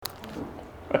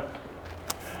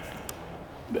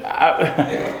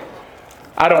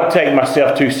I don't take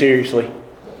myself too seriously.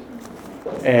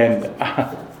 And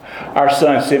our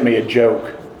son sent me a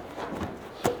joke.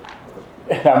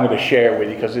 And I'm going to share it with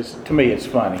you because to me it's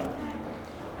funny.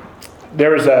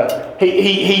 There is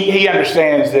he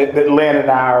understands that Lynn and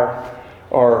I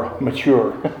are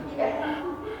mature.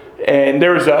 And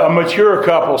there was a mature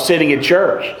couple sitting in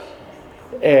church.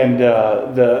 And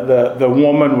the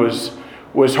woman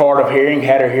was hard of hearing,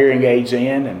 had her hearing aids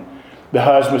in, and the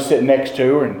husband was sitting next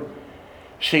to her, and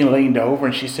she leaned over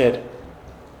and she said,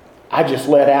 "I just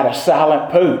let out a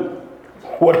silent poop.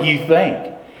 What do you think?"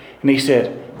 And he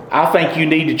said, "I think you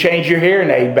need to change your hearing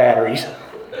aid batteries."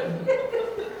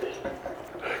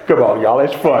 Come on, y'all,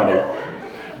 it's funny.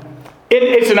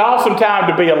 It's an awesome time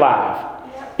to be alive.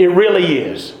 It really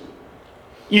is.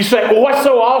 You say, "Well, what's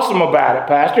so awesome about it,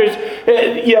 Pastor?"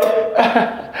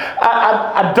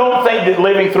 I don't think that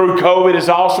living through COVID is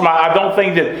awesome. I don't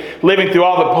think that living through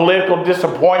all the political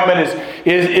disappointment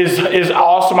is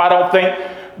awesome. I don't think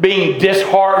being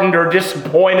disheartened or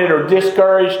disappointed or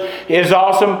discouraged is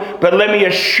awesome. But let me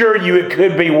assure you, it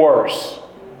could be worse.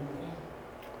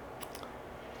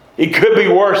 It could be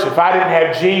worse if I didn't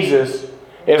have Jesus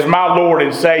as my Lord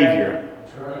and Savior.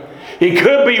 It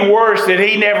could be worse that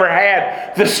He never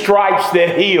had the stripes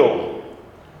that heal.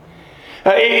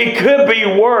 It could be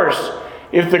worse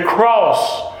if the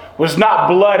cross was not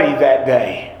bloody that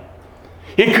day.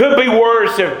 It could be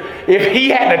worse if He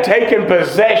hadn't taken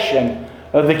possession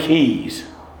of the keys.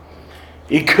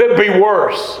 It could be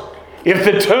worse if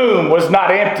the tomb was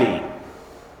not empty.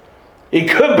 It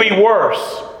could be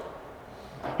worse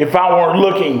if I weren't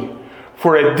looking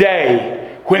for a day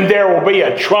when there will be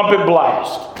a trumpet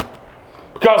blast.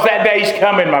 Because that day's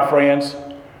coming, my friends.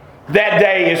 That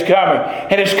day is coming.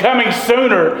 And it's coming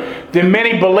sooner than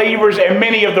many believers and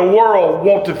many of the world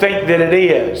want to think that it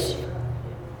is.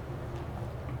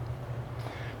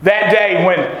 That day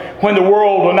when the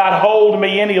world will not hold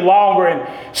me any longer, and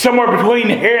somewhere between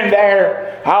here and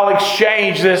there, I'll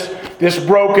exchange this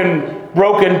broken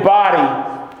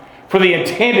body for the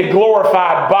intended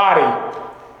glorified body.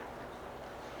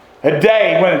 A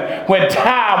day when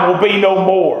time will be no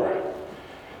more.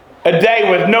 A day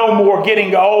with no more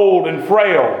getting old and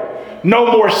frail.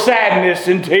 No more sadness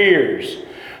and tears.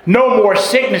 No more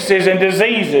sicknesses and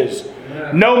diseases.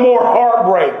 No more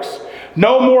heartbreaks.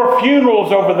 No more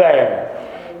funerals over there.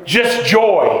 Just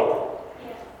joy.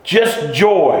 Just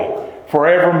joy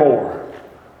forevermore.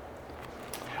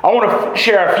 I want to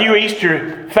share a few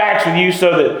Easter facts with you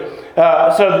so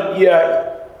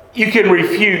that you can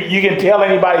refute, you can tell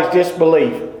anybody's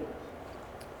disbelief.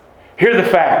 Here are the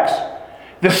facts.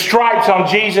 The stripes on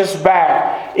Jesus'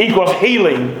 back equals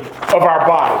healing of our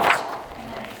bodies.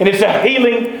 And it's a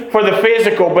healing for the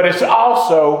physical, but it's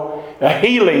also a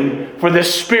healing for the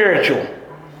spiritual.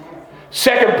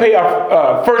 2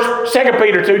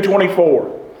 Peter 2:24.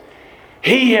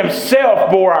 He Himself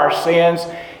bore our sins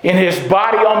in His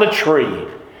body on the tree,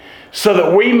 so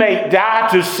that we may die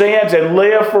to sins and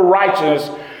live for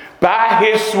righteousness. By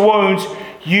His wounds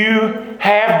you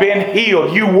have been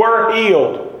healed. You were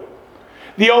healed.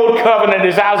 The old covenant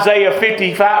is Isaiah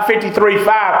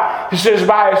 53:5. It says,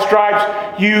 "By His stripes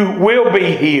you will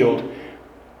be healed."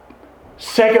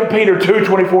 2 Peter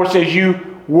 2:24 says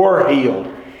you were healed.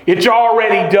 It's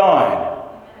already done.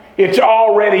 It's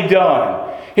already done.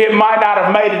 It might not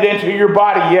have made it into your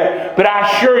body yet, but I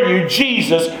assure you,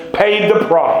 Jesus paid the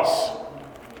price.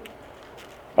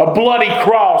 A bloody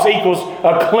cross equals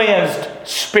a cleansed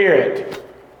spirit.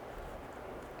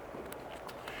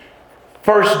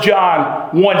 1 John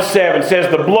 1:7 says,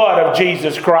 "The blood of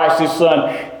Jesus Christ, His Son,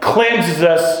 cleanses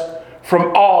us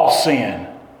from all sin."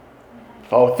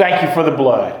 Oh, thank you for the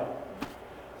blood.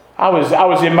 I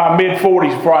was in my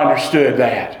mid-40s before I understood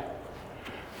that.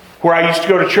 Where I used to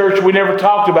go to church, we never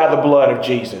talked about the blood of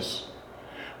Jesus.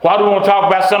 Why do we want to talk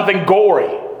about something gory?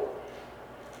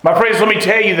 My friends, let me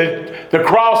tell you that the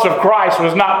cross of Christ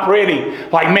was not pretty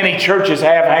like many churches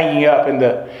have hanging up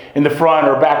in the front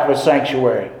or back of a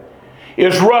sanctuary. It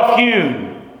was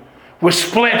rough-hewn with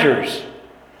splinters.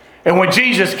 And when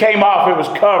Jesus came off, it was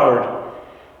covered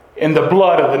in the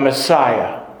blood of the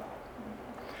Messiah.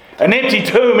 An empty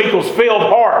tomb equals filled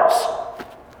hearts.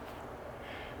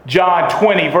 John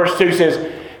 20 verse 2 says,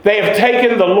 "They have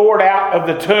taken the Lord out of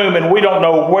the tomb, and we don't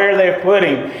know where they've put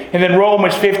Him." And then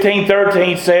Romans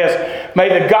 15:13 says, "May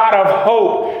the God of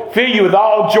hope fill you with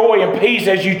all joy and peace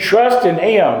as you trust in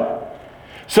Him,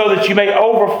 so that you may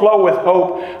overflow with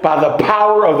hope by the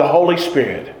power of the Holy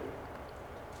Spirit."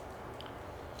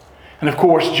 And of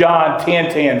course, John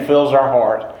 10:10 fills our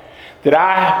heart. "That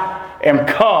I am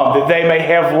come that they may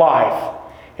have life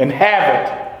and have it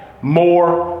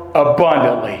more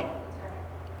abundantly.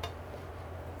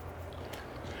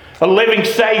 A living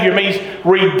Savior means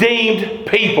redeemed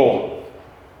people.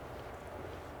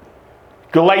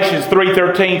 Galatians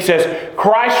 3:13 says,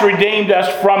 Christ redeemed us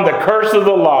from the curse of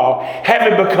the law,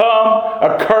 having become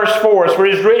a curse for us. For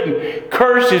it is written,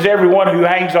 cursed is everyone who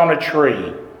hangs on a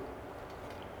tree.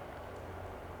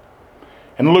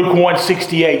 And Luke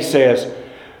 1:68 says,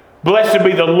 blessed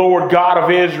be the Lord God of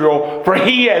Israel, for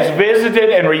He has visited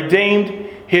and redeemed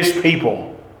His people.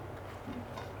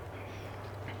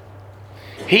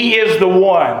 He is the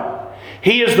one.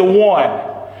 He is the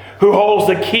one who holds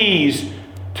the keys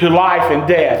to life and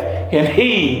death. And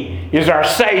He is our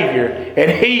Savior.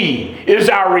 And He is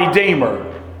our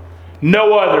Redeemer.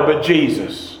 No other but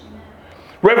Jesus.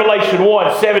 Revelation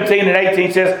 1:17 and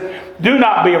 18 says, do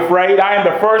not be afraid. I am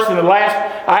the first and the last.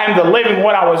 I am the living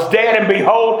one. I was dead, and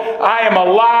behold, I am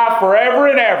alive forever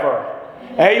and ever.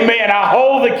 Amen. I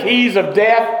hold the keys of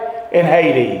death and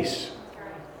Hades.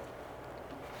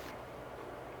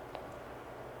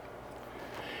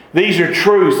 These are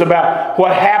truths about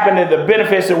what happened and the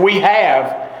benefits that we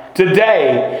have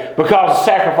today because of the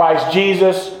sacrifice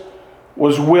Jesus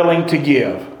was willing to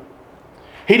give.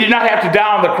 He did not have to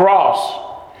die on the cross.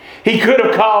 He could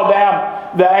have called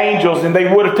down the angels and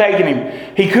they would have taken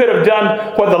Him. He could have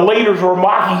done what the leaders were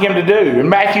mocking Him to do. In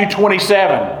Matthew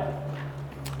 27,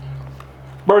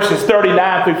 verses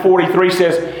 39 through 43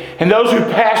 says, and those who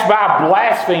passed by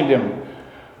blasphemed Him,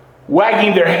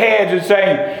 wagging their heads and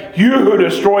saying, you who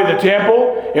destroy the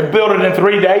temple and build it in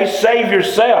 3 days, save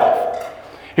yourself.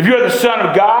 If you're the Son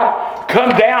of God, come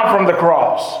down from the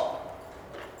cross.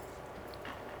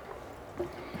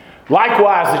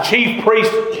 Likewise, the chief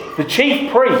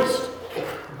priest,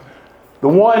 the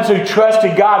ones who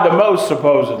trusted God the most,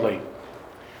 supposedly,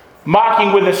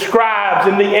 mocking with the scribes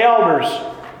and the elders,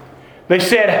 they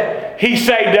said, He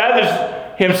saved others,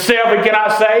 Himself He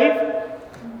cannot save.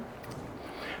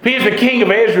 If He is the King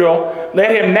of Israel,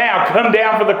 let Him now come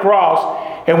down from the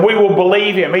cross and we will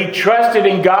believe Him. He trusted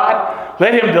in God.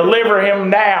 Let Him deliver him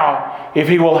now if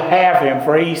He will have him.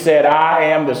 For He said, I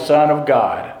am the Son of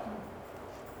God.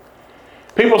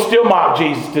 People still mock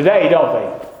Jesus today, don't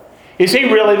they? Is He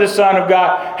really the Son of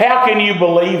God? How can you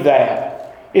believe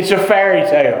that? It's a fairy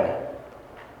tale.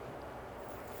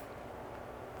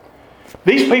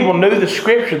 These people knew the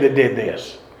Scripture that did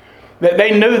this. That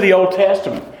they knew the Old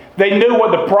Testament. They knew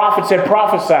what the prophets had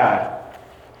prophesied.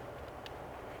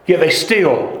 Yet they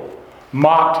still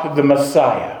mocked the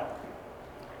Messiah.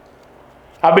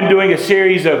 I've been doing a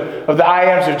series of the I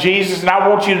Ams of Jesus, and I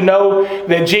want you to know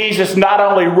that Jesus not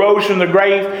only rose from the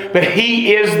grave, but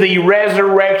He is the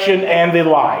resurrection and the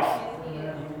life.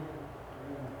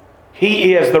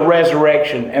 He is the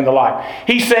resurrection and the life.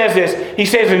 He says this. He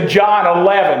says in John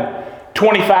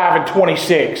 11:25 and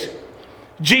 26,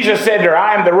 Jesus said to her,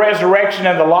 I am the resurrection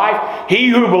and the life. He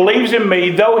who believes in me,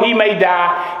 though he may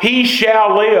die, he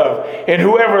shall live. And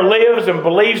whoever lives and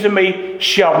believes in me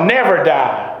shall never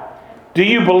die. Do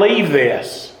you believe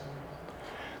this?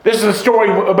 This is a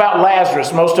story about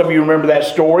Lazarus. Most of you remember that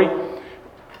story.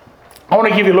 I want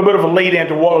to give you a little bit of a lead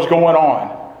into what was going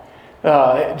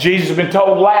on. Jesus has been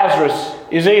told Lazarus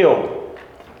is ill.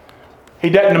 He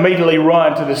doesn't immediately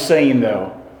run to the scene,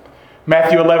 though.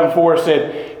 Matthew 11:4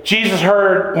 said,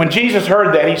 when Jesus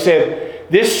heard that, He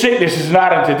said, this sickness is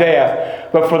not unto death,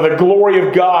 but for the glory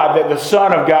of God, that the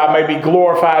Son of God may be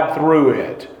glorified through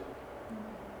it.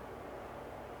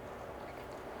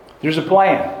 There's a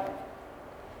plan.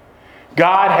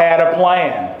 God had a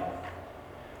plan.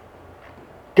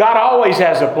 God always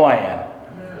has a plan.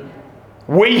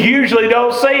 We usually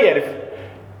don't see it,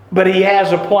 but He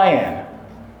has a plan.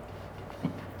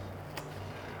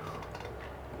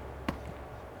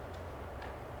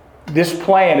 This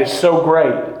plan is so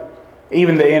great,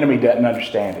 even the enemy doesn't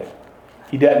understand it.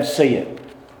 He doesn't see it.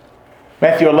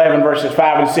 Matthew 11, verses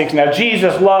 5 and 6. Now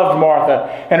Jesus loved Martha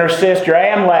and her sister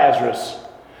and Lazarus.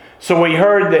 So when He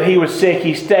heard that he was sick,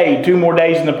 He stayed 2 more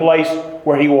days in the place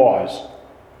where he was.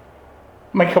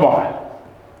 I mean, come on.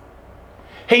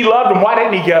 He loved them. Why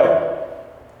didn't He go?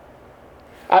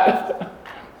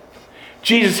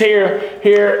 Jesus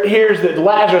hears that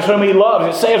Lazarus, whom He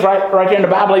loves, it says right there in the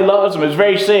Bible, He loves him, is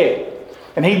very sick.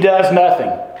 And He does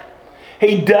nothing.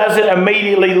 He doesn't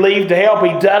immediately leave to help.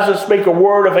 He doesn't speak a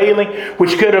word of healing,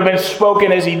 which could have been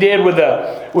spoken as He did with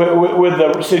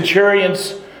the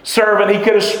centurion's servant. He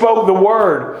could have spoke the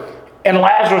word and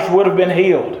Lazarus would have been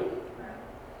healed.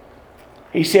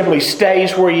 He simply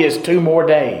stays where he is 2 more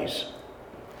days.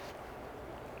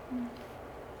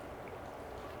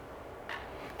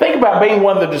 Think about being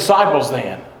one of the disciples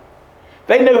then.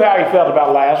 They knew how He felt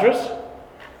about Lazarus.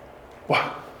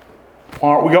 Why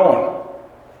aren't we going?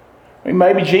 I mean,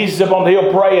 maybe Jesus is up on the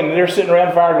hill praying and they're sitting around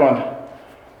the fire going,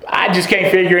 I just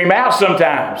can't figure him out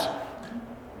sometimes.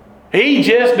 He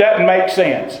just doesn't make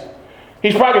sense.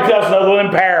 He's probably going to tell us another one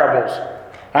of them parables.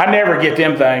 I never get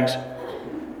them things.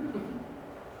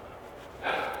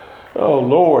 Oh,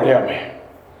 Lord, help me.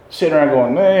 Sitting around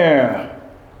going, man.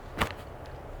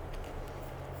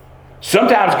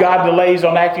 Sometimes God delays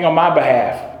on acting on my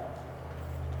behalf.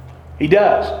 He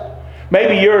does.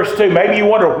 Maybe yours too. Maybe you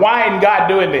wonder, why isn't God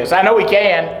doing this? I know He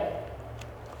can.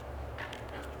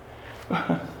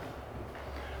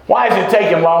 Why is it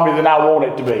taking longer than I want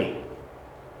it to be?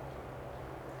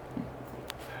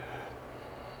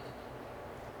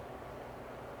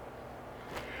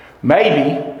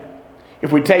 Maybe,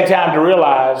 if we take time to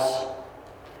realize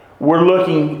we're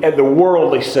looking at the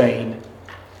worldly scene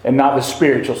and not the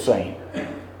spiritual scene.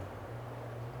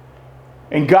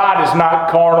 And God is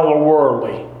not carnal or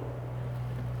worldly.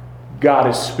 God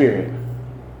is spirit.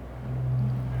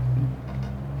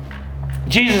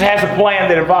 Jesus has a plan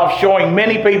that involves showing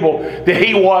many people that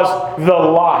He was the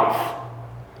life.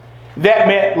 That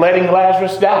meant letting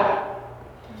Lazarus die.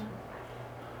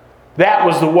 That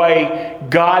was the way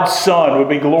God's Son would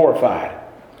be glorified.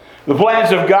 The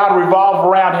plans of God revolve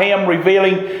around Him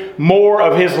revealing more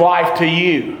of His life to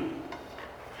you.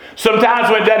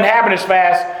 Sometimes when it doesn't happen as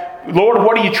fast, Lord,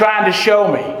 what are you trying to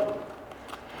show me?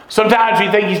 Sometimes you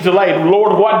think He's delayed.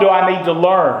 Lord, what do I need to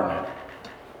learn?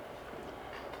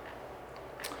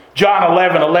 John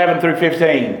 11 through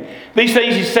 15. These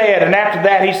things He said, and after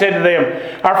that He said to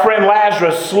them, our friend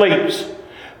Lazarus sleeps,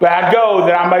 but I go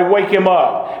that I may wake him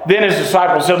up. Then His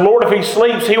disciples said, Lord, if he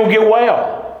sleeps, he will get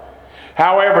well.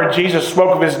 However, Jesus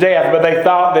spoke of His death, but they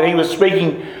thought that He was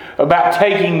speaking about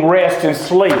taking rest and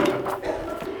sleep.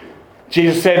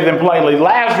 Jesus said to them plainly,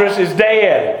 Lazarus is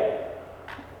dead.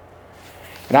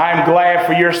 And I am glad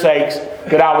for your sakes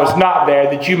that I was not there,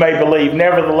 that you may believe.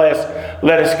 Nevertheless,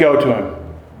 let us go to him.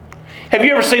 Have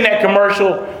you ever seen that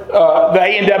commercial, the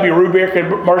A&W root beer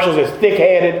commercials that's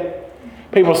thick-headed?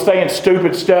 People saying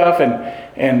stupid stuff,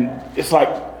 and it's like,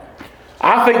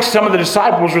 I think some of the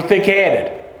disciples were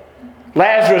thick-headed.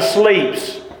 Lazarus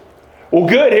sleeps. Well,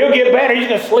 good, he'll get better. He's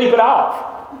going to sleep it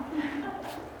off.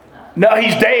 No,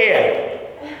 he's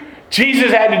dead.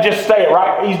 Jesus had to just say it,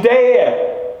 right? He's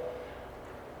dead.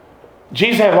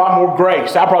 Jesus had a lot more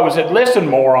grace. I probably said, listen,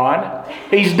 moron,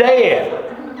 he's dead.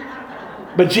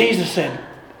 But Jesus said,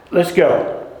 let's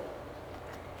go.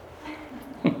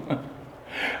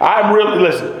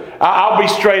 I'll be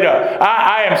straight up.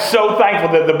 I am so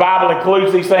thankful that the Bible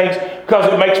includes these things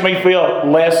because it makes me feel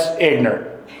less ignorant.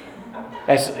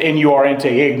 That's N-U-R-N-T,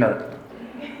 ignorant.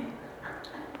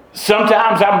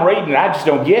 Sometimes I'm reading and I just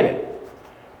don't get it.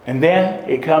 And then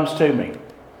it comes to me.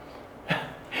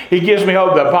 He gives me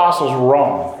hope the apostles were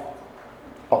wrong.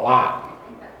 A lot.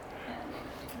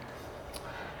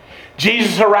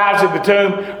 Jesus arrives at the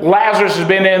tomb. Lazarus has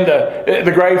been in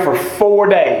the grave for 4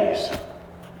 days.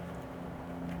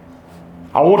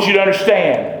 I want you to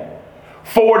understand,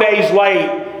 4 days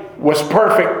late was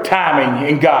perfect timing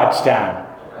in God's time.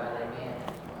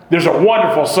 There's a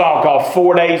wonderful song called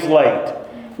 4 Days Late.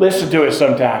 Listen to it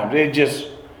sometimes.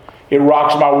 It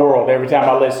rocks my world every time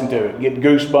I listen to it. Get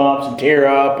goosebumps and tear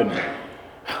up. And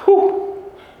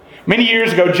whew. Many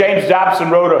years ago, James Dobson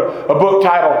wrote a book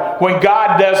titled When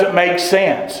God Doesn't Make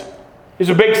Sense. It's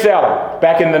a big seller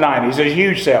back in the 90s. A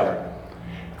huge seller.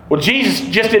 Well, Jesus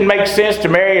just didn't make sense to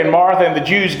Mary and Martha and the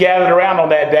Jews gathered around on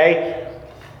that day.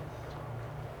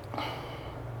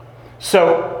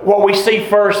 So what we see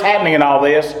first happening in all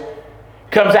this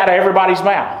comes out of everybody's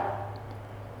mouth.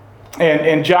 And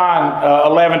in John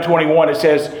 11:21 it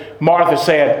says, Martha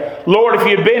said, Lord, if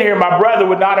you had been here, my brother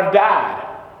would not have died.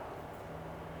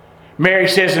 Mary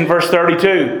says in verse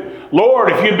 32,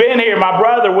 Lord, if you'd been here, my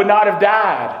brother would not have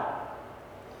died.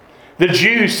 The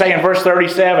Jews say in verse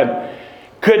 37,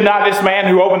 could not this man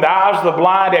who opened the eyes of the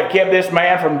blind have kept this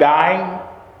man from dying?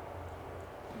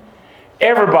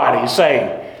 Everybody is saying,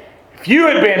 if you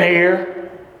had been here,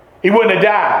 he wouldn't have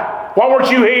died. Why weren't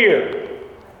you here?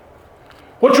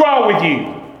 What's wrong with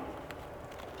you?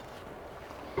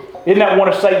 Isn't that one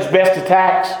of Satan's best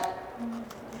attacks?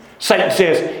 Satan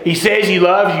says, he says he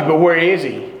loves you, but where is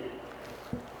he?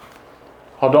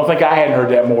 Oh, don't think I hadn't heard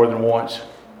that more than once.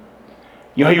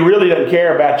 You know, he really doesn't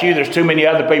care about you. There's too many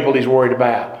other people he's worried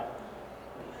about.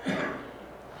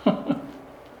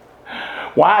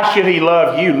 Why should he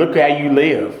love you? Look how you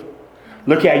live.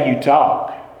 Look how you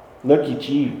talk. Look at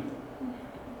you.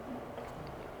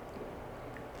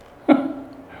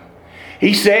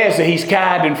 He says that he's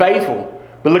kind and faithful,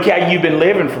 but look how you've been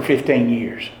living for 15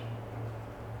 years.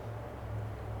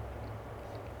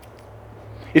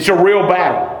 It's a real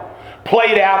battle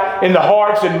played out in the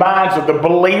hearts and minds of the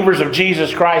believers of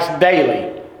Jesus Christ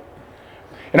daily.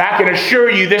 And I can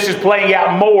assure you this is playing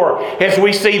out more as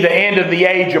we see the end of the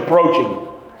age approaching.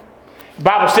 The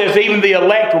Bible says even the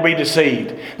elect will be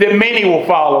deceived, that many will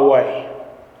fall away.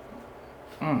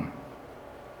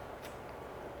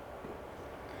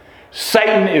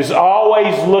 Satan is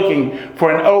always looking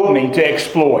for an opening to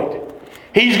exploit.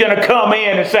 He's going to come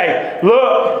in and say,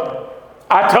 look,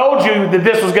 I told you that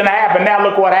this was going to happen. Now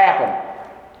look what happened.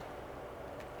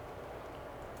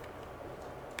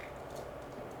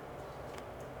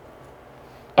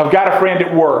 I've got a friend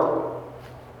at work,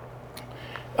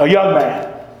 a young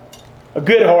man, a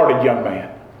good-hearted young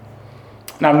man.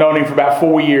 And I've known him for about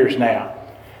 4 years now.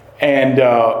 And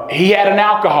he had an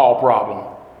alcohol problem.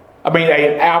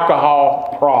 An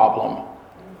alcohol problem.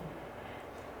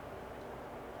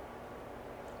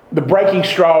 The breaking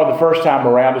straw the first time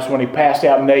around is when he passed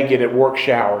out naked at work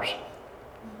showers.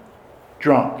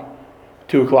 Drunk.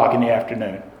 2 o'clock in the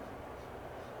afternoon.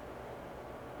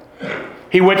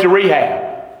 He went to rehab.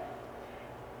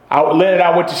 Lynn and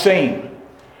I went to see him.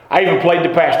 I even played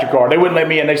the pastor card. They wouldn't let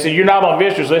me in. They said, you're not on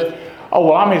visitors list. Oh,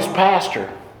 well, I'm his pastor.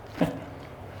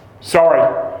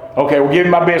 Sorry. Okay, well, give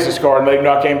him my business card and let him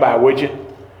know I came by, would you?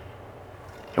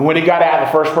 And when he got out,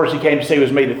 the first person he came to see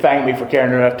was me to thank me for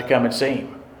caring enough to come and see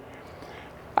him.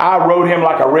 I rode him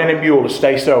like a rented mule to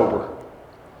stay sober.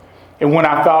 And when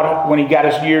he got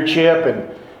his year chip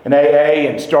and AA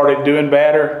and started doing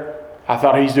better, I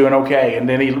thought he's doing okay. And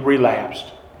then he relapsed.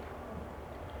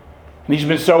 And he's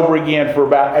been sober again for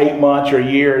about 8 months or a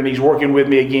year, and he's working with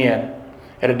me again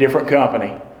at a different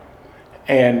company.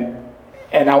 And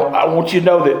I want you to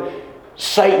know that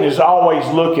Satan is always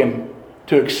looking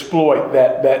to exploit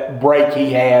that break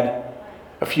he had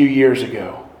a few years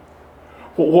ago.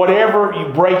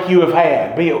 Whatever break you have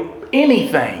had, be it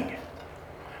anything.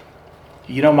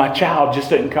 You know, my child just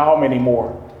didn't call me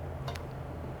anymore.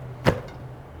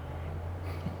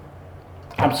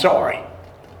 I'm sorry.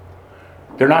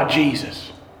 They're not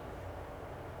Jesus.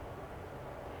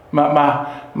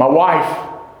 My wife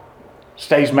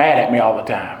stays mad at me all the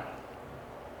time.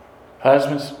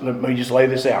 Husbands, let me just lay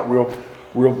this out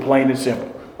real plain and simple.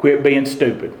 Quit being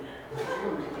stupid.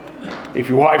 If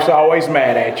your wife's always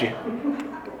mad at you,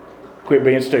 quit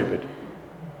being stupid.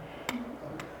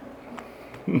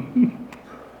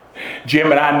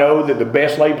 Jim and I know that the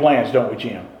best laid plans, don't we,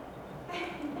 Jim?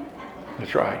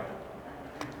 That's right.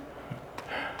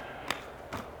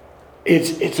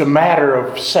 It's a matter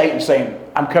of Satan saying,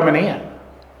 I'm coming in.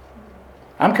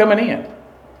 I'm coming in.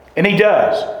 And he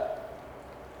does.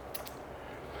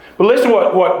 But listen to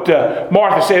what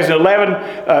Martha says in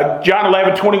John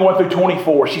 11, 21 through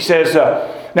 24. She says,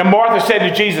 now Martha said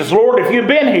to Jesus, Lord, if you'd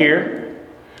been here,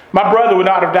 my brother would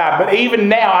not have died. But even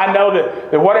now I know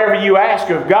that whatever you ask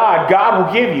of God, God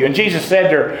will give you. And Jesus said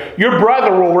to her, your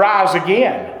brother will rise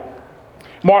again.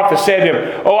 Martha said to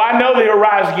him, oh, I know that he'll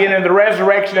rise again in the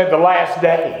resurrection at the last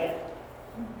day.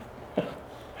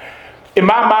 In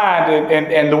my mind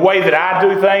and the way that I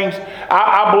do things,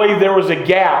 I believe there was a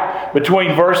gap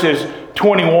between verses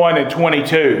 21 and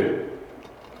 22.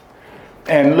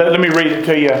 And let me read it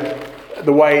to you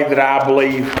the way that I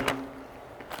believe.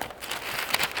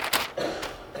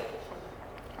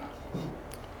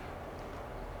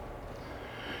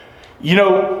 You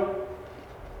know,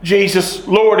 Jesus,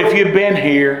 Lord, if you'd been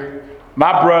here,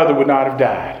 my brother would not have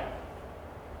died.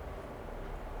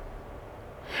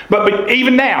 But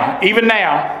even now,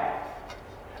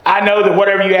 I know that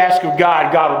whatever you ask of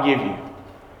God, God will give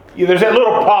you. There's that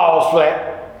little pause for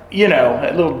that,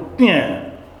 that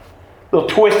little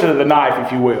twist of the knife,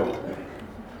 if you will.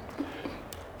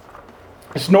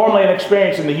 It's normally an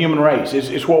experience in the human race.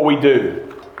 It's what we do.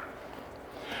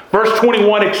 Verse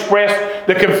 21 expressed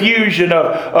the confusion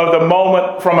of the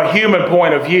moment from a human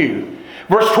point of view.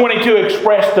 Verse 22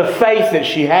 expressed the faith that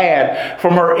she had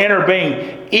from her inner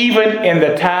being, even in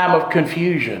the time of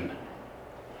confusion.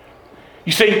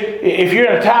 You see, if you're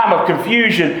in a time of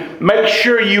confusion, make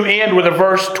sure you end with a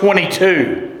verse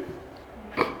 22.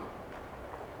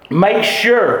 Make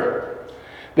sure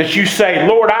that you say,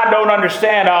 Lord, I don't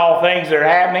understand all things that are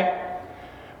happening,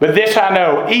 but this I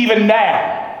know, even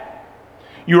now,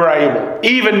 you are able.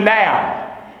 Even now,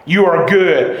 you are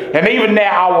good. And even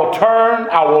now, I will turn,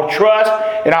 I will trust,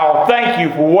 and I will thank you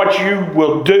for what you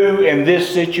will do in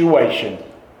this situation.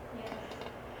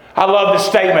 I love this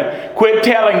statement. Quit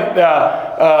telling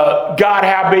God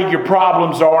how big your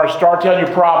problems are and start telling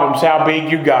your problems how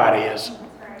big your God is.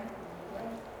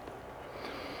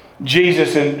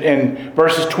 Jesus in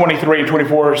verses 23 and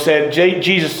 24 said,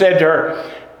 Jesus said to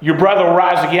her, your brother will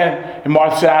rise again. And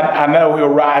Martha said, I know he'll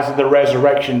rise at the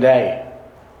resurrection day.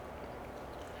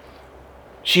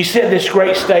 She said this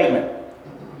great statement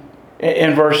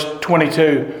in verse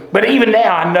 22. But even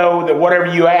now I know that whatever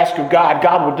you ask of God,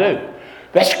 God will do.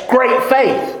 That's great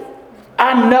faith.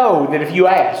 I know that if you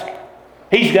ask,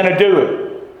 He's going to do it.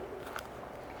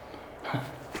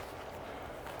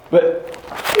 But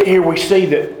here we see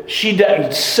that she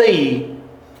doesn't see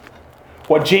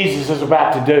what Jesus is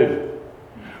about to do,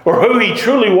 or who He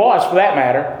truly was for that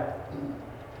matter.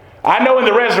 I know in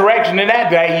the resurrection in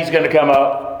that day He's going to come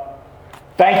up.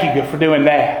 Thank you for doing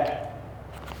that.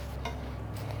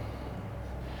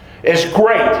 It's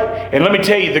great. And let me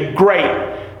tell you,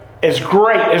 as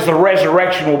great as the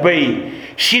resurrection will be,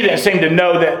 she didn't seem to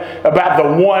know that about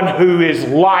the one who is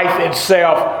life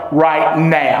itself right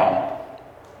now.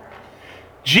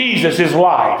 Jesus is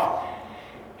life.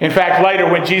 In fact,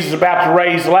 later when Jesus is about to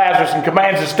raise Lazarus and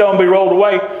commands the stone be rolled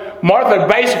away, Martha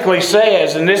basically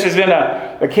says, and this is in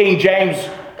a King James,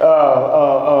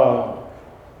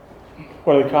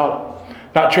 what do they call it?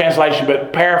 Not translation,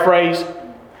 but paraphrase.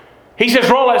 He says,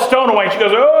 roll that stone away. And she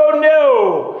goes, oh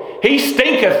no, he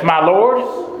stinketh, my Lord.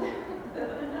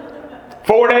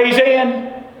 4 days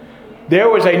in, there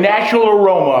was a natural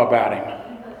aroma about him.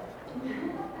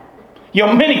 You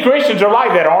know, many Christians are like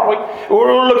that, aren't we?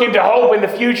 We're looking to hope in the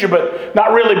future, but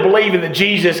not really believing that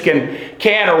Jesus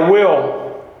can or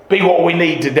will be what we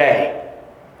need today.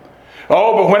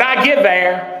 Oh, but when I get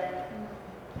there,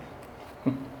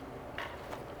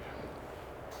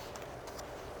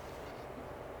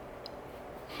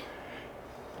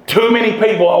 too many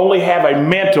people only have a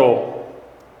mental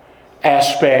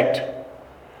aspect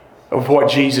of what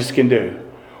Jesus can do.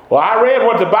 Well, I read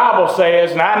what the Bible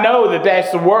says, and I know that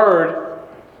that's the Word,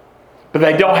 but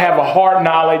they don't have a heart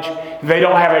knowledge. They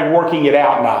don't have a working it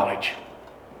out knowledge.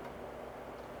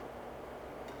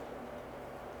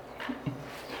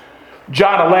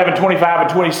 John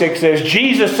 11:25-26 says,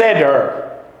 Jesus said to her,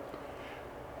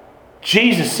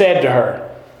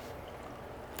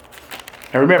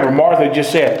 now remember, Martha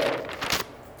just said,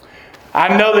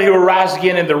 I know that He will rise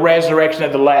again in the resurrection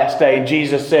at the last day. And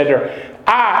Jesus said to her,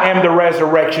 I am the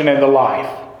resurrection and the life.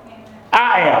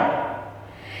 I am.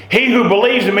 He who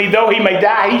believes in me, though he may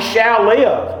die, he shall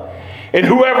live. And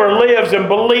whoever lives and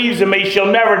believes in me shall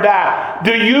never die.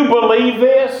 Do you believe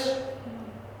this?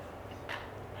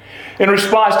 In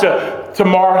response to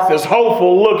Martha's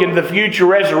hopeful look into the future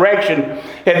resurrection,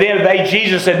 at the end of the day,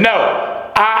 Jesus said, no,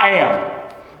 I am.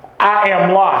 I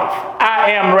am life.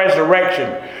 I am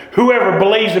resurrection. Whoever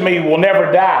believes in me will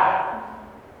never die.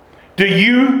 Do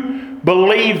you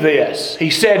believe this? He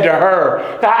said to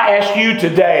her, I ask you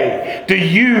today, do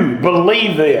you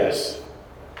believe this?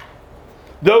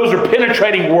 Those are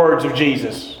penetrating words of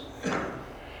Jesus.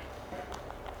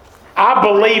 I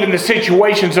believe in the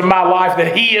situations of my life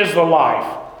that He is the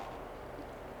life.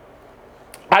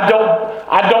 I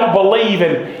don't believe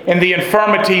in the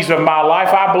infirmities of my life.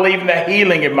 I believe in the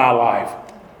healing of my life.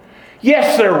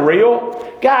 Yes, they're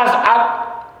real. Guys,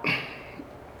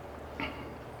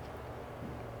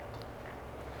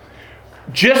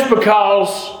 just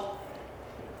because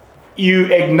you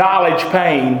acknowledge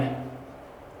pain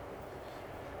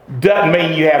doesn't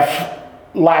mean you have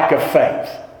lack of faith.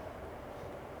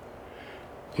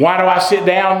 Why do I sit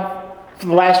down for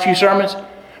the last few sermons?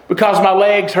 Because my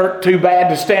legs hurt too bad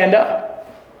to stand up.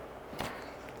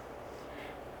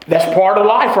 That's part of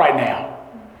life right now.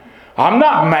 I'm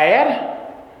not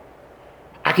mad.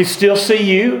 I can still see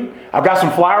you. I've got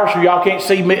some flowers so y'all can't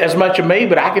see me, as much of me,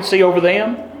 but I can see over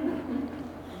them.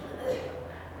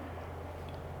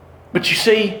 But you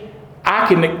see, I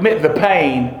can admit the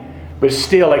pain, but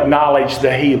still acknowledge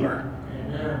the healer.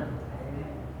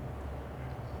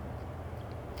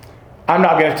 I'm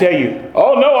not going to tell you,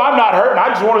 oh no, I'm not hurting, I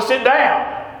just want to sit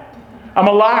down. I'm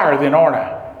a liar then, aren't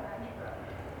I?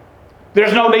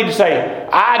 There's no need to say,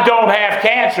 I don't have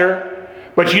cancer,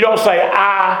 but you don't say,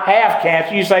 I have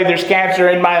cancer. You say, there's cancer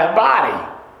in my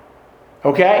body.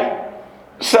 Okay?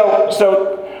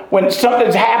 So when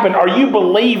something's happened, are you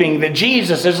believing that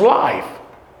Jesus is life?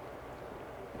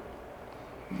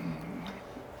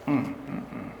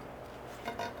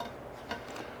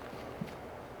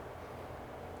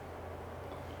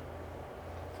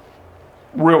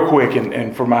 Real quick,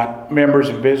 and for my members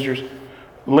and visitors,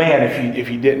 Lynn, if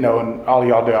you didn't know, and all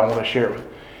y'all do, I want to share it with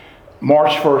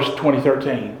March 1st,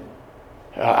 2013.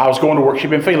 I was going to work. She'd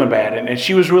been feeling bad, and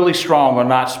she was really strong on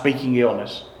not speaking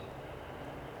illness.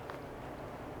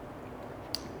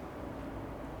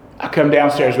 I come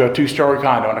downstairs. We have a 2-story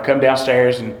condo, and I come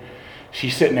downstairs, and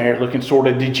she's sitting there looking sort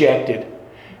of dejected.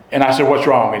 And I said, what's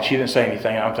wrong? And she didn't say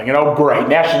anything. I'm thinking, oh, great.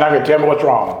 Now she's not going to tell me what's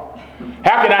wrong.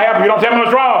 How can I help you? You don't tell me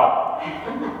what's wrong.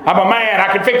 I'm a man.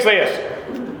 I can fix this.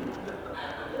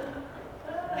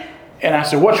 And I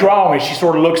said, what's wrong? And she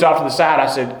sort of looks off to the side. I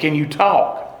said, can you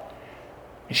talk?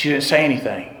 And she didn't say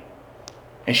anything.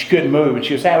 And she couldn't move. And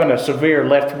she was having a severe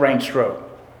left brain stroke.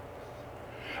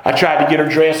 I tried to get her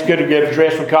dressed. Couldn't get her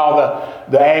dressed. We called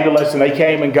the ambulance, and they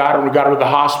came and got her. We got her to the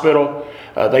hospital.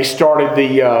 They started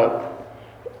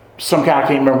some kind, I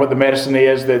can't remember what the medicine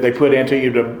is that they put into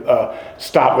you to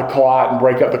stop the clot and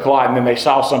break up the clot. And then they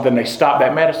saw something. They stopped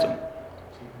that medicine.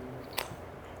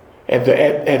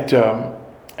 At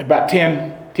about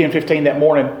 10:15 that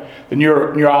morning, the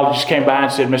neurologist came by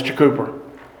and said, Mr. Cooper,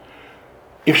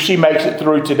 if she makes it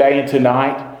through today and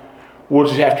tonight, we'll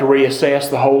just have to reassess.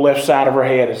 The whole left side of her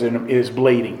head is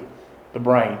bleeding, the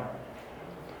brain.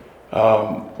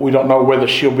 We don't know whether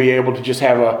she'll be able to just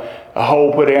have a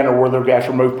hole put in or whether they'll have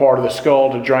to remove part of the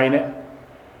skull to drain it.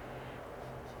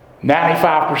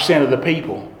 95% of the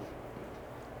people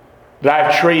that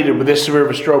I've treated with this severe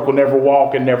of a stroke will never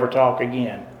walk and never talk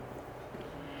again.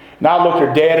 And I looked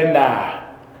her dead in the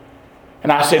eye.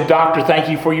 And I said, Doctor, thank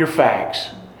you for your facts.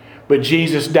 But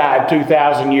Jesus died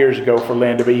 2,000 years ago for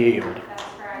Lynn to be healed. That's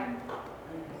right.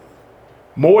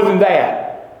 More than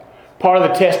that, part of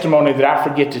the testimony that I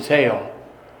forget to tell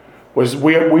was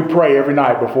we pray every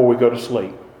night before we go to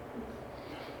sleep.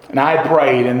 And I had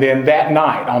prayed, and then that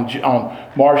night on February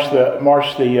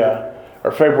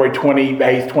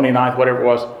 28th, 29th, whatever it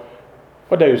was.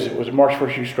 What day was it? Was it March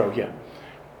 1st year stroke? Yeah.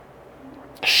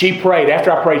 She prayed.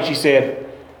 After I prayed, she said,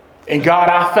 and God,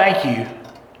 I thank you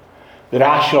that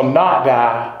I shall not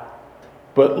die,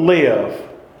 but live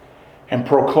and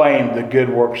proclaim the good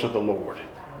works of the Lord.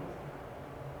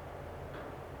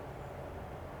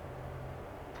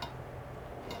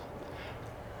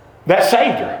 That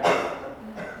saved her.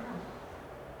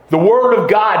 The Word of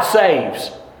God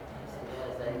saves.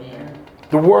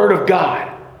 The Word of God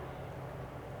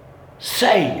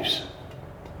saves.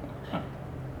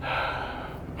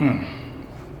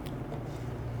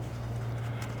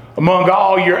 Among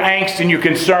all your angst and your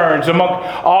concerns, among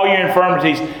all your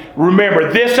infirmities,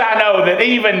 remember, this I know, that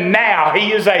even now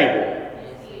He is able.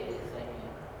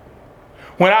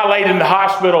 When I laid in the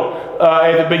hospital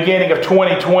at the beginning of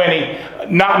 2020,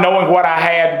 not knowing what I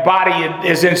had, body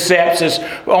is in sepsis,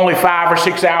 only 5 or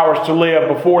 6 hours to live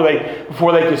before they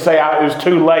could say it was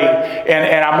too late.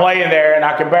 And I'm laying there and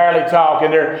I can barely talk,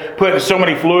 and they're putting so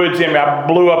many fluids in me. I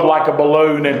blew up like a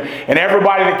balloon. And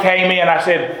everybody that came in, I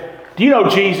said, do you know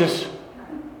Jesus?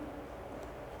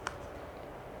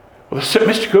 Well,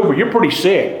 Mr. Cooper, you're pretty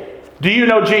sick. Do you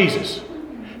know Jesus?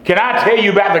 Can I tell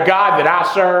you about the God that I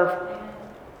serve?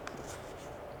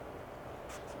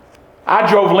 I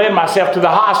drove Lynn myself to the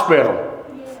hospital.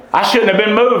 I shouldn't have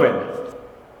been moving.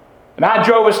 And I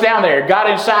drove us down there, got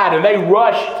inside, and they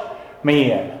rushed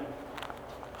me in.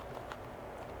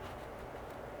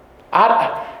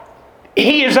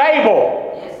 He is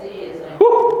able. Yes, He is.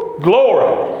 Woo,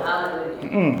 glory.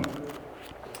 Hallelujah.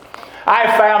 I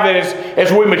have found that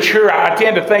as we mature, I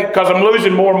tend to think, because I'm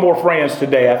losing more and more friends to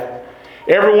death.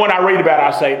 Everyone I read about,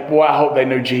 I say, boy, I hope they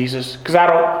knew Jesus. Because I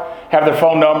don't have their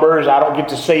phone numbers. I don't get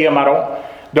to see them. I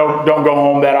don't go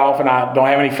home that often. I don't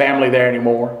have any family there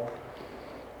anymore.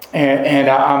 And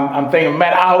I'm thinking,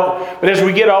 man, I hope. But as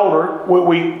we get older,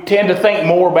 we tend to think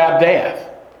more about death.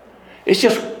 It's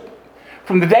just,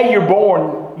 from the day you're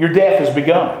born, your death has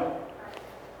begun.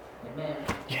 Amen.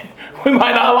 We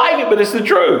might not like it, but it's the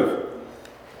truth.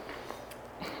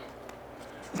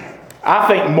 I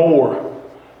think more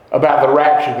about the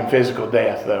rapture than physical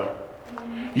death, though.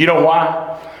 You know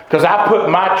why? Because I put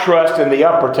my trust in the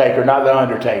upper taker, not the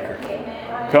undertaker.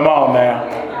 Come on now.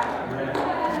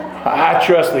 I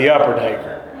trust the upper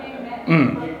taker.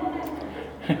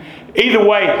 Either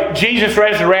way, Jesus'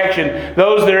 resurrection,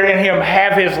 those that are in Him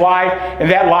have His life, and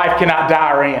that life cannot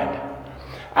die or end.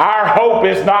 Our hope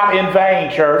is not in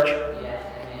vain, church.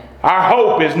 Our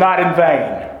hope is not in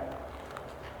vain.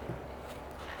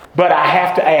 But I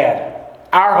have to add,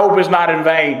 our hope is not in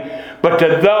vain, but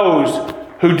to those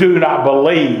who do not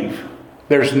believe,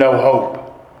 there's no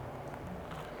hope.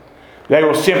 They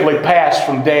will simply pass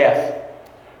from death.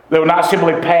 They will not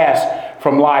simply pass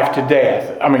from life to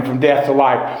death. From death to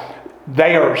life.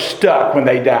 They are stuck when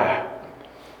they die.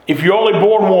 If you're only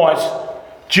born once,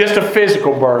 just a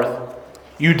physical birth,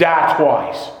 you die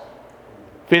twice.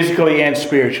 Physically and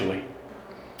spiritually.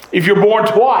 If you're born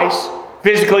twice,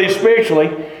 physically and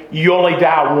spiritually, you only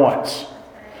die once.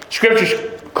 Scripture's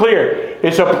clear.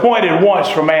 It's appointed once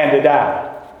for man to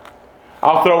die.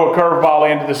 I'll throw a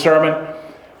curveball into the sermon.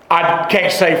 I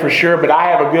can't say for sure, but I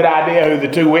have a good idea who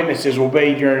the two witnesses will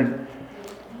be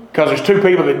because there's two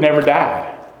people that never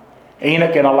died.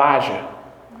 Enoch and Elijah.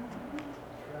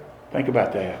 Think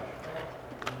about that.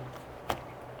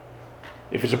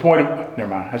 If it's a point of... Never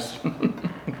mind.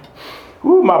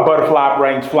 Ooh, my butterfly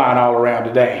brain's flying all around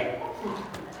today.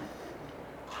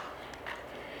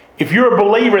 If you're a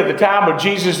believer at the time of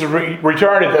Jesus'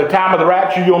 return, at the time of the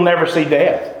rapture, you'll never see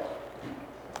death.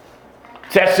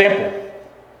 It's that simple.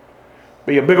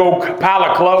 Be a big old pile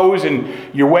of clothes and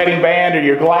your wedding band or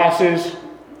your glasses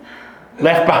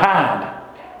left behind.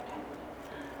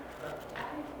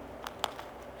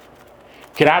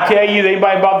 Can I tell you,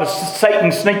 anybody bought the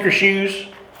Satan sneaker shoes?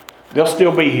 They'll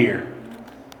still be here.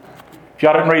 If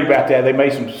y'all didn't read about that, they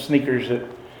made some sneakers that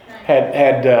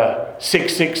had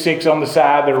 666 on the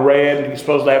side. They're red, and you're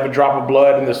supposed to have a drop of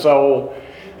blood in the sole.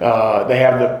 They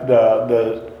have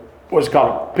the what's it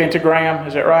called, a pentagram?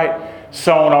 Is that right?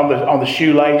 Sewn on the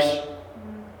shoelace.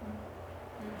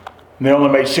 And they only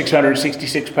made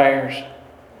 666 pairs.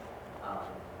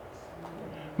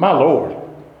 My Lord.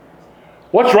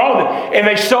 What's wrong with it? And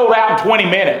they sold out in 20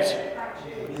 minutes.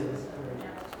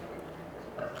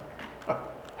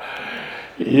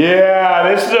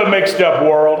 Yeah, this is a mixed up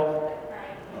world.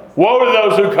 Woe to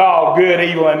those who call good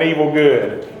evil and evil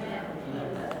good.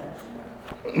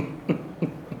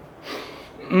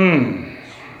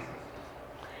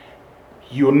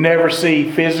 You'll never see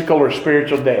physical or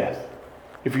spiritual death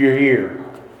if you're here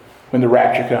when the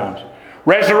rapture comes.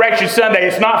 Resurrection Sunday,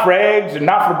 it's not for eggs and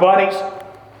not for bunnies.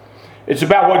 It's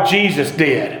about what Jesus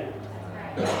did.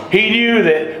 He knew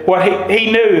that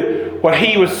he knew what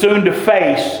he was soon to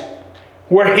face,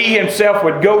 where he himself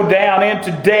would go down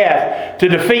into death to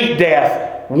defeat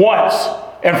death once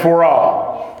and for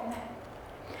all.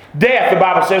 Death, the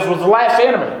Bible says, was the last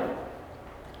enemy.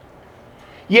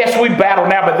 Yes, we battle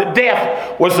now, but the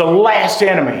death was the last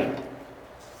enemy.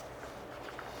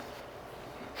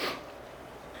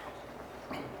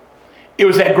 It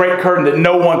was that great curtain that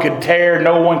no one could tear,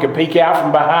 no one could peek out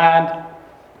from behind.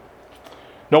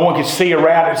 No one could see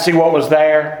around it and see what was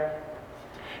there.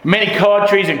 Many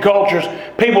countries and cultures,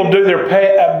 people do their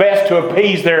best to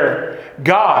appease their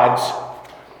gods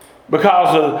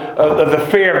because of the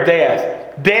fear of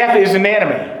death. Death is an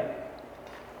enemy.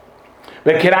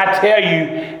 But can I tell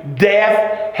you,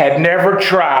 death had never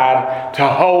tried to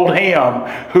hold him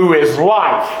who is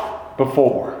life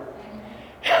before.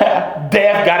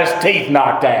 Death got his teeth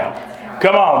knocked out.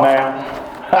 Come on now.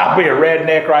 I'll be a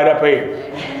redneck right up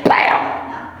here.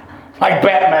 Pow! Like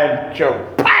Batman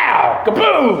show. Pow!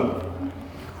 Kaboom!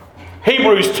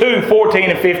 Hebrews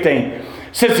 2:14 and 15.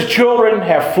 Since the children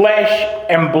have flesh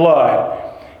and blood,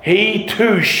 he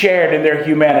too shared in their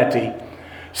humanity,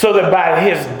 so that by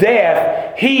his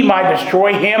death he might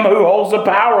destroy him who holds the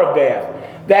power of death,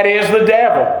 that is the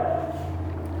devil,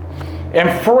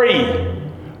 and free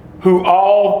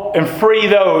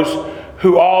those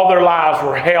who all their lives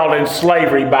were held in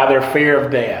slavery by their fear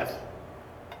of death.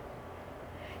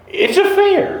 It's a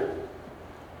fear.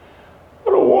 I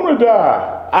don't want to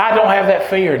die. I don't have that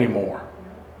fear anymore.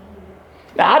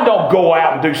 Now, I don't go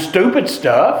out and do stupid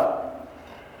stuff.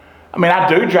 I mean, I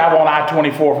do drive on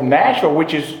I-24 from Nashville,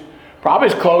 which is probably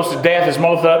as close to death as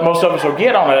most of us will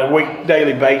get on a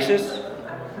daily basis.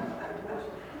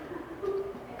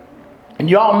 And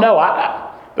you all know,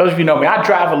 those of you know me, I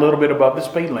drive a little bit above the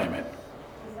speed limit.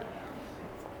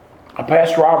 I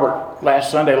passed Robert last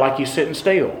Sunday like he's sitting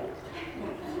still.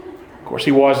 Of course,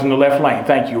 he was in the left lane.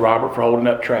 Thank you, Robert, for holding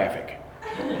up traffic.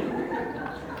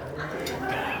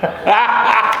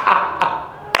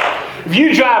 If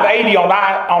you drive 80 on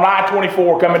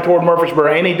I-24 coming toward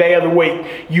Murfreesboro any day of the week,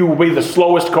 you will be the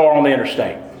slowest car on the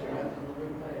interstate.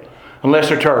 Unless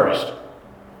they're tourists.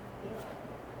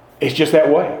 It's just that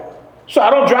way. So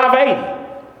I don't drive 80.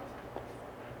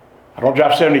 I don't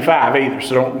drive 75 either,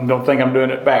 so don't think I'm doing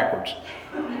it backwards.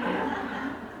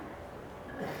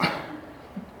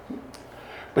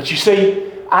 But you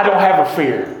see, I don't have a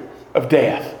fear of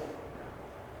death.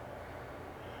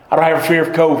 I don't have a fear of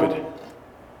COVID.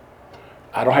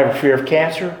 I don't have a fear of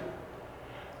cancer.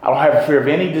 I don't have a fear of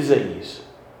any disease.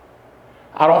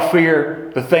 I don't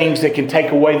fear the things that can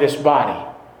take away this body.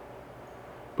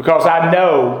 Because I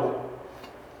know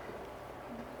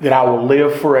that I will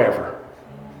live forever.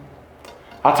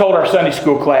 I told our Sunday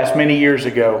school class many years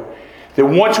ago that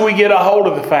once we get a hold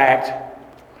of the fact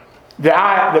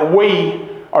that we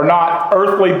are not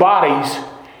earthly bodies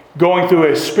going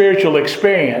through a spiritual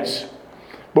experience,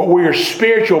 but we are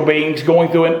spiritual beings going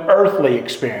through an earthly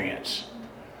experience.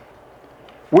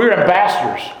 We're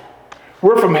ambassadors.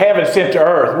 We're from heaven sent to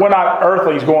earth. We're not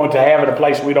earthlies going to heaven, a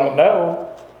place we don't know.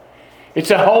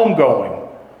 It's a homegoing.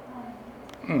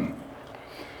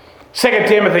 2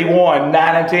 Timothy 1,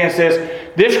 9 and 10 says,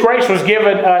 "This grace was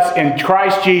given us in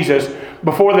Christ Jesus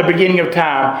before the beginning of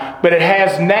time, but it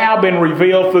has now been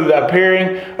revealed through the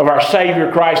appearing of our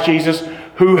Savior Christ Jesus,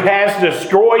 who has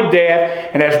destroyed death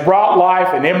and has brought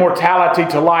life and immortality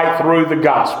to light through the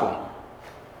gospel."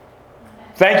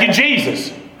 Thank you,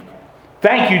 Jesus.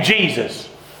 Thank you, Jesus.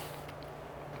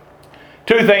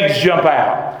 Two things jump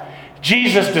out.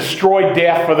 Jesus destroyed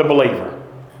death for the believer.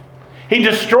 He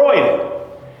destroyed it.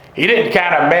 He didn't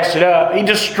kind of mess it up. He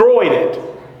destroyed it.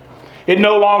 It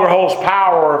no longer holds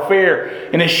power or fear,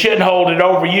 and it shouldn't hold it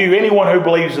over you, anyone who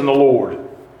believes in the Lord.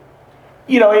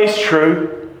 You know, it's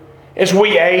true. As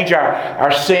we age,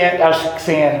 our skin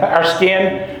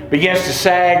begins to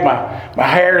sag. My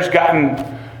hair's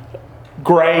gotten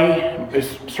gray.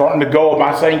 It's starting to go.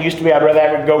 My saying used to be I'd rather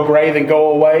have it go gray than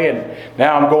go away, and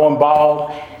now I'm going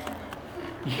bald.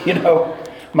 You know,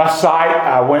 my sight,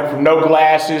 I went from no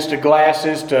glasses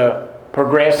to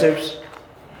progressives,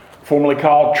 formerly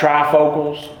called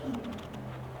trifocals.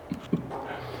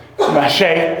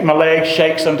 My legs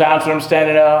shake sometimes when I'm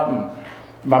standing up. And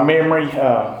my memory,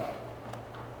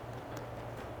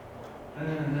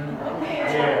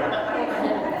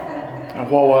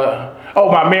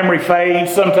 my memory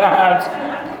fades sometimes.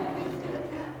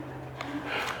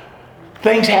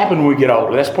 Things happen when we get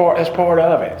older. That's part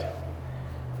of it.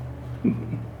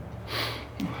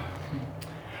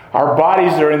 Our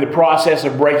bodies are in the process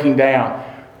of breaking down,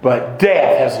 but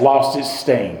death has lost its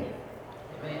sting.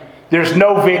 There's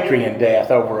no victory in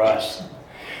death over us.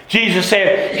 Jesus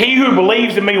said, "He who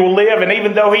believes in me will live, and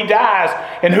even though he dies,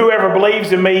 and whoever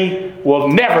believes in me will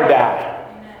never die."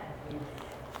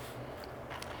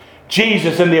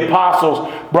 Jesus and the apostles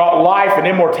brought life and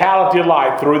immortality to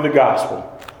light through the gospel.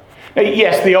 Now,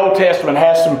 yes, the Old Testament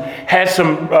has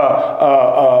some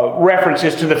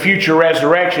references to the future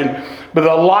resurrection, but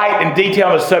the light and detail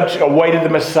of the subject awaited the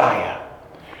Messiah.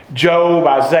 Job,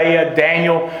 Isaiah,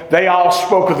 Daniel, they all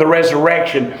spoke of the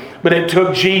resurrection, but it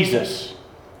took Jesus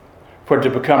for it to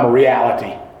become a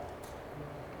reality.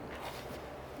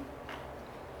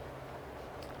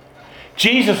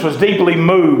 Jesus was deeply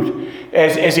moved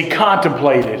as he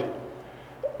contemplated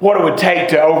what it would take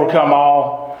to overcome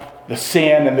all the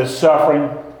sin and the suffering,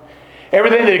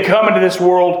 everything that had come into this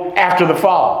world after the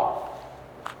fall.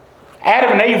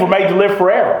 Adam and Eve were made to live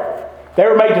forever. They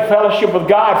were made to fellowship with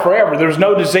God forever. There was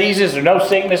no diseases, there's no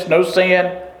sickness, no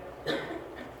sin.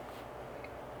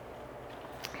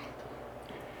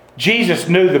 Jesus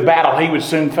knew the battle he would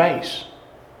soon face.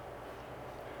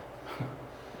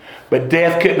 But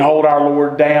death couldn't hold our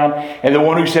Lord down. And the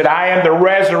one who said, "I am the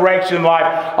resurrection and life,"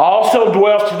 also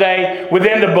dwells today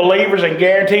within the believers and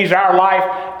guarantees our life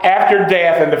after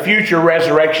death and the future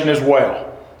resurrection as well.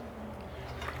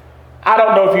 I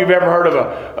don't know if you've ever heard of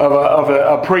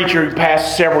a preacher who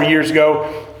passed several years ago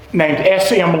named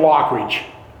S.M. Lockridge.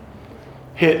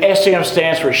 His S.M.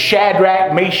 stands for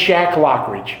Shadrach, Meshach,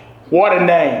 Lockridge. What a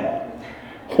name.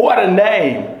 What a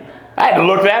name. I had to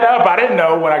look that up. I didn't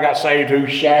know when I got saved who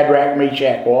Shadrach,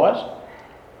 Meshach was.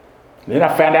 Then I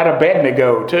found out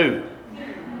Abednego too.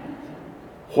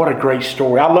 What a great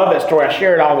story. I love that story. I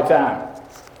share it all the time.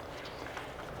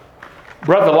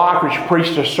 Brother Lockridge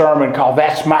preached a sermon called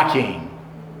 "That's My King."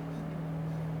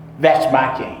 That's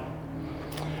my King.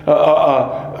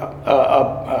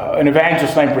 An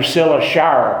evangelist named Priscilla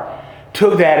Shire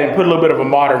took that and put a little bit of a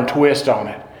modern twist on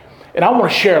it. And I want to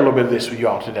share a little bit of this with you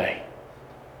all today.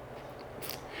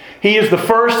 He is the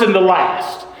first and the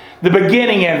last, the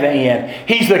beginning and the end.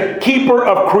 He's the keeper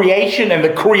of creation and the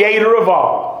creator of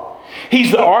all.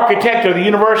 He's the architect of the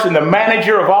universe and the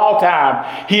manager of all time.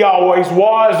 He always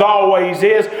was, always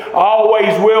is,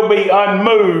 always will be,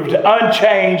 unmoved,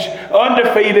 unchanged,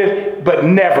 undefeated, but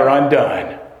never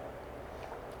undone.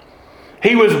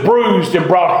 He was bruised and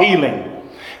brought healing.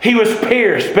 He was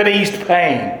pierced but eased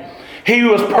pain. He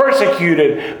was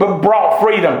persecuted but brought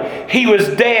freedom. He was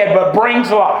dead but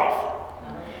brings life.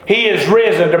 He is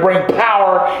risen to bring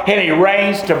power, and he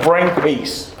reigns to bring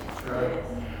peace.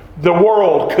 The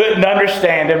world couldn't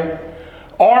understand him.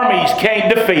 Armies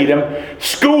can't defeat him.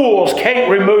 Schools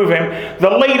can't remove him. The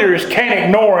leaders can't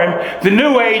ignore him. The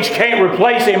New Age can't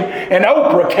replace him. And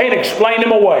Oprah can't explain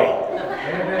him away.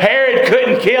 Herod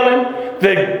couldn't kill him.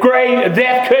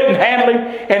 Death couldn't handle him.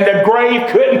 And the grave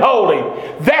couldn't hold him.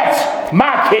 That's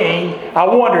my King. I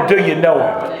wonder, do you know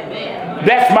him?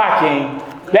 That's my King.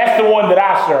 That's the one that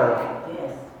I serve.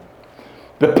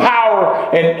 The power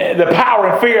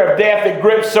and fear of death that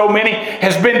grips so many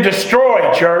has been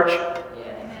destroyed, church.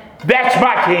 That's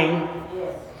my King.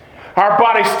 Our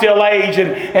bodies still age,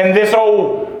 and this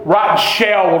old rotten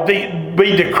shell will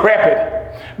be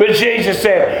decrepit. But Jesus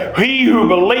said, he who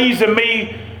believes in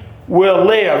me will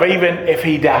live even if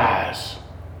he dies.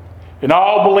 And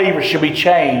all believers should be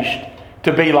changed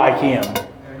to be like him.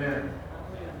 Amen.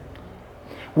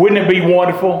 Wouldn't it be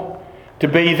wonderful to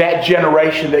be that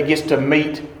generation that gets to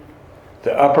meet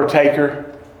the upper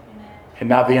taker and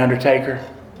not the undertaker?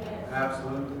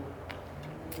 Absolutely.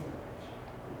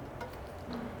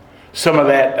 Some of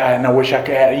that, and I wish I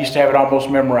could have. I used to have it almost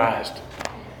memorized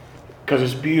because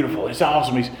it's beautiful. It's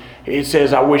awesome. It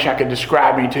says, I wish I could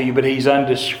describe him to you, but he's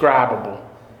undescribable.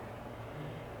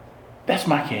 That's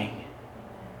my king.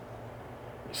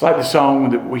 It's like the song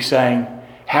that we sang,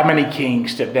 how many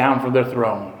kings step down from their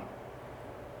throne?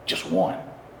 Just one.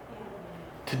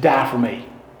 To die for me.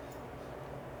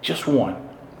 Just one.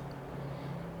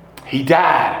 He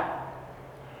died,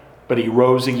 but he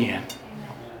rose again.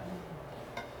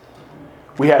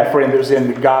 We had a friend that was in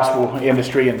the gospel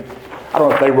industry, and I don't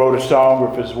know if they wrote a song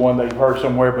or if it's one they've heard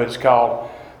somewhere, but it's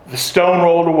called The Stone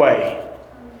Rolled Away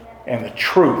and the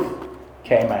Truth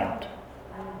Came Out.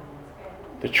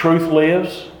 The truth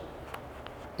lives.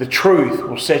 The truth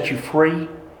will set you free.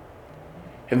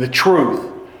 And the truth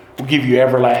will give you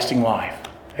everlasting life.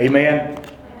 Amen?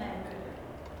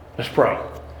 Let's pray.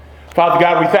 Father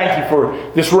God, we thank you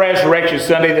for this Resurrection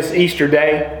Sunday, this Easter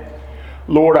day.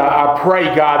 Lord, I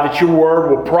pray, God, that your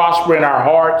word will prosper in our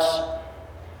hearts.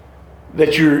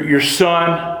 That your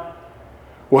Son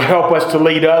will help us to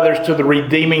lead others to the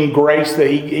redeeming grace that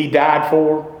he died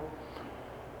for.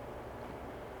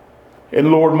 And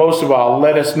Lord, most of all,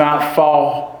 let us not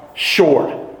fall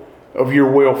short of your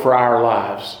will for our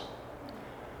lives.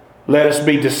 Let us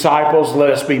be disciples. Let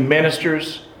us be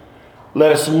ministers.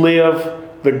 Let us live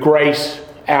the grace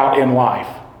out in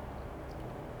life.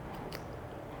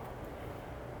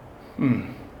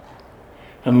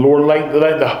 And Lord,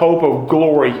 let the hope of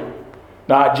glory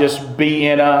not just be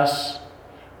in us,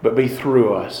 but be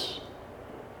through us.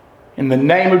 In the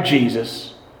name of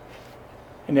Jesus.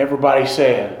 And everybody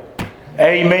said,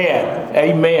 Amen.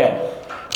 Amen.